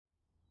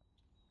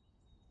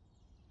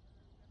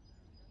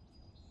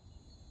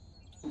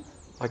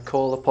I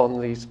call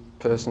upon these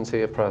persons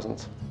here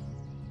present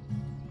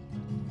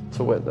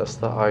to witness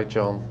that I,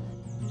 John,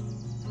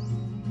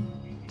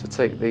 to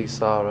take thee,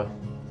 Sarah,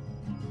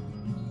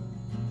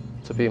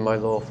 to be my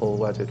lawful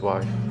wedded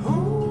wife.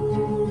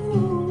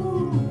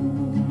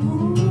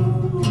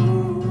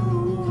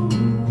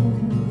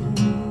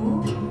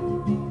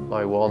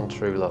 My one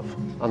true love,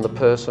 and the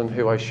person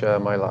who I share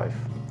my life.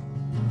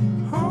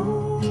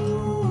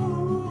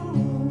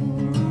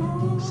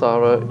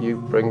 Sarah, you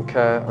bring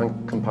care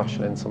and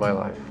compassion into my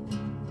life.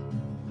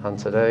 And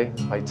today,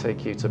 I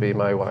take you to be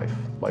my wife,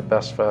 my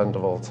best friend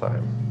of all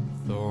time.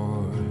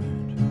 Thought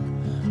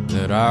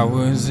that I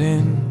was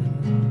in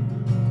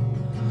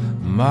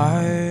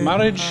my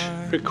Marriage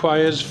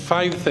requires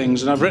 5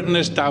 things, and I've written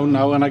this down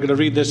now, and I've got to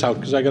read this out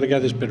because I've got to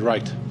get this bit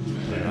right.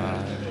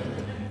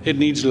 It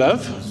needs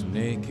love.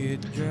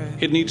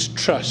 It needs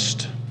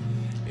trust.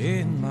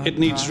 It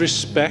needs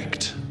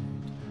respect.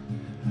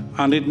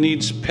 And it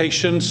needs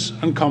patience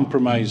and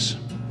compromise.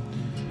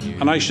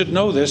 And I should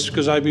know this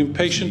because I've been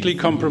patiently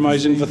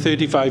compromising for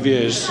 35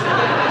 years.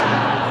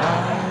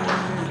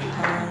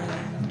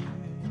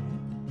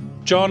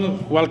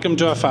 John, welcome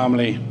to our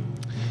family.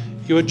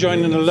 You are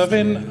joining a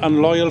loving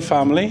and loyal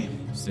family.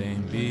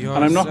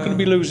 And I'm not going to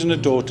be losing a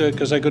daughter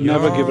because I could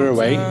never give her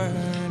away.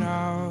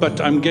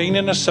 But I'm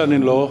gaining a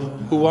son-in-law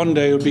who one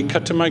day will be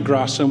cutting my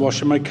grass and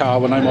washing my car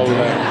when I'm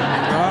older.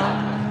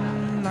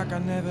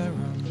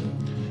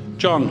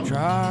 John,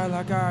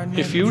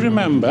 if you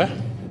remember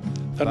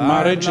that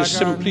marriage is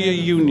simply a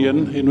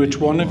union in which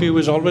one of you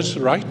is always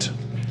right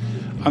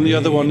and the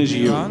other one is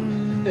you.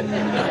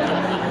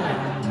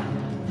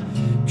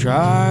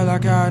 Try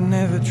like I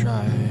never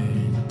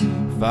tried,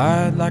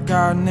 fight like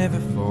I never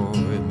fought,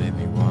 it made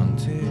me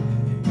want it.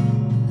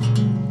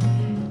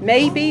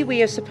 Maybe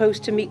we are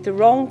supposed to meet the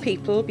wrong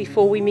people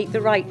before we meet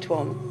the right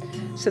one,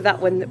 so that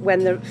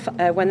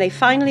when they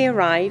finally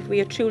arrive, we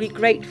are truly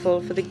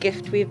grateful for the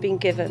gift we have been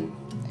given.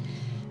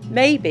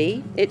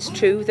 Maybe it's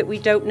true that we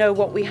don't know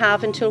what we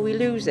have until we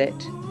lose it,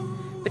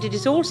 but it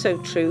is also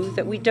true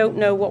that we don't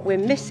know what we're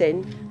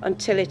missing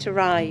until it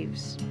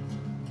arrives.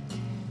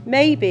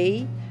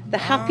 Maybe the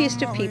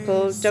happiest of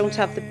people don't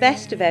have the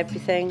best of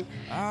everything,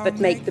 but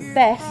make the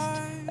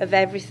best of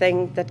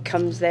everything that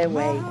comes their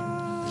way.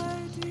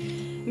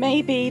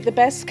 Maybe the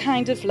best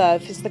kind of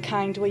love is the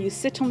kind where you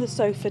sit on the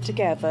sofa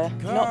together,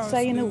 not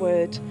saying a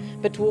word,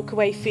 but walk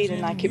away feeling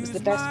like it was the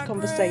best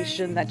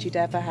conversation that you'd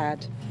ever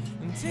had.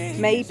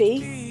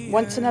 Maybe,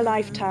 once in a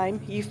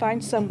lifetime, you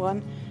find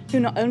someone who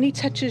not only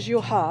touches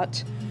your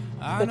heart,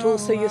 but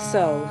also your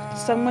soul.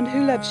 Someone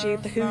who loves you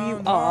for who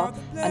you are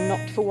and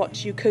not for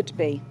what you could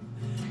be.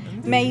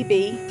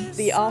 Maybe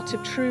the art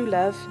of true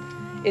love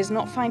is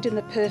not finding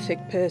the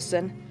perfect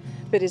person,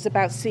 but is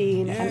about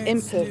seeing an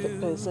imperfect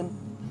person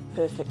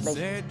perfectly.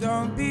 Say,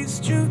 don't be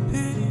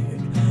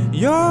stupid,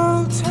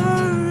 you'll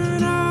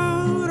turn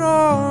out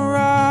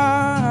alright.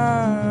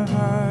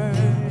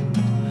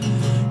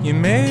 You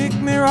make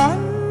me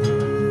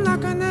run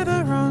like I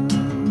never run,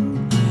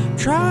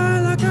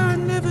 try like I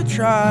never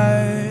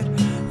tried,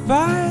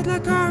 fight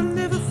like I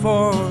never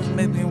fought,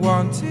 make me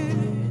want it.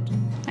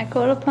 I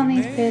call upon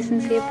these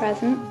persons here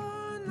present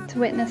to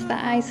witness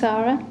that I,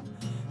 Sarah,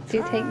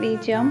 do take thee,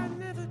 John,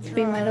 to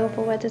be my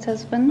lawful wedded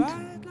husband,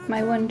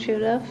 my one true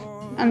love,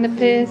 and the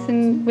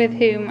person with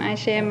whom I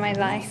share my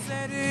life.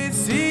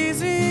 It's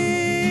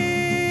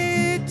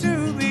easy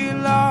to be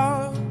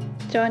loved.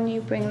 John,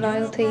 you bring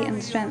loyalty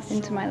and strength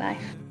into my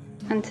life,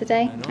 and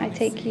today I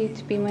take you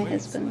to be my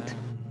husband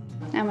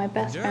and my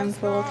best friend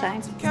for all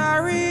time.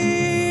 Carry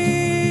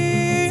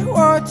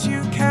what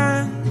you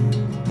can,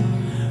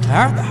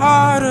 have the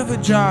heart of a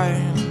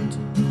giant,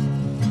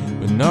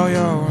 but know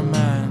you're a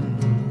man.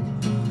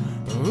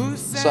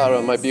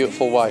 Sarah, my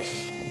beautiful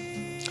wife.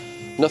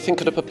 Nothing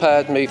could have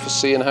prepared me for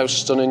seeing how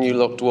stunning you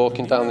looked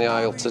walking down the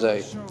aisle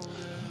today.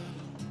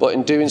 But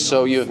in doing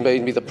so, you have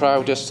made me the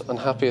proudest and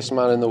happiest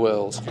man in the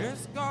world.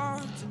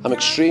 I'm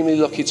extremely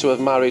lucky to have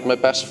married my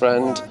best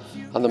friend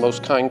and the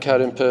most kind,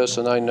 caring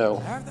person I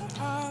know.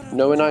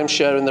 Knowing I'm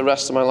sharing the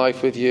rest of my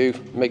life with you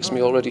makes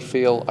me already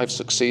feel I've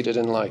succeeded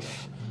in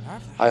life.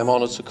 I am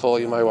honoured to call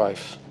you my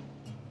wife.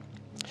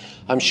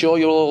 I'm sure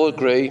you'll all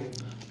agree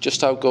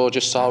just how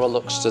gorgeous Sarah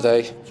looks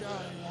today.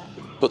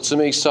 But to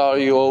me, Sarah,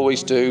 you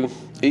always do,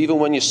 even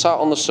when you're sat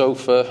on the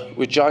sofa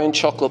with giant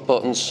chocolate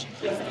buttons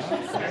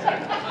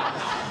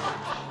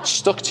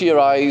stuck to your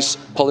eyes,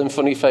 pulling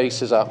funny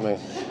faces at me.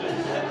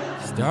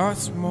 Start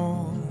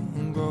small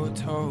and grow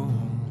tall.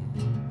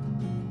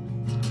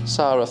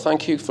 Sarah,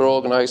 thank you for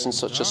organising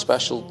such a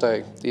special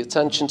day. The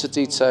attention to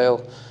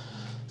detail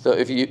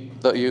that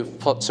you've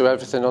put to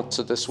everything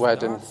onto this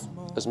wedding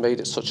has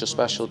made it such a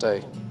special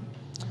day.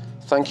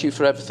 Thank you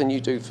for everything you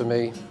do for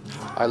me.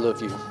 I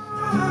love you.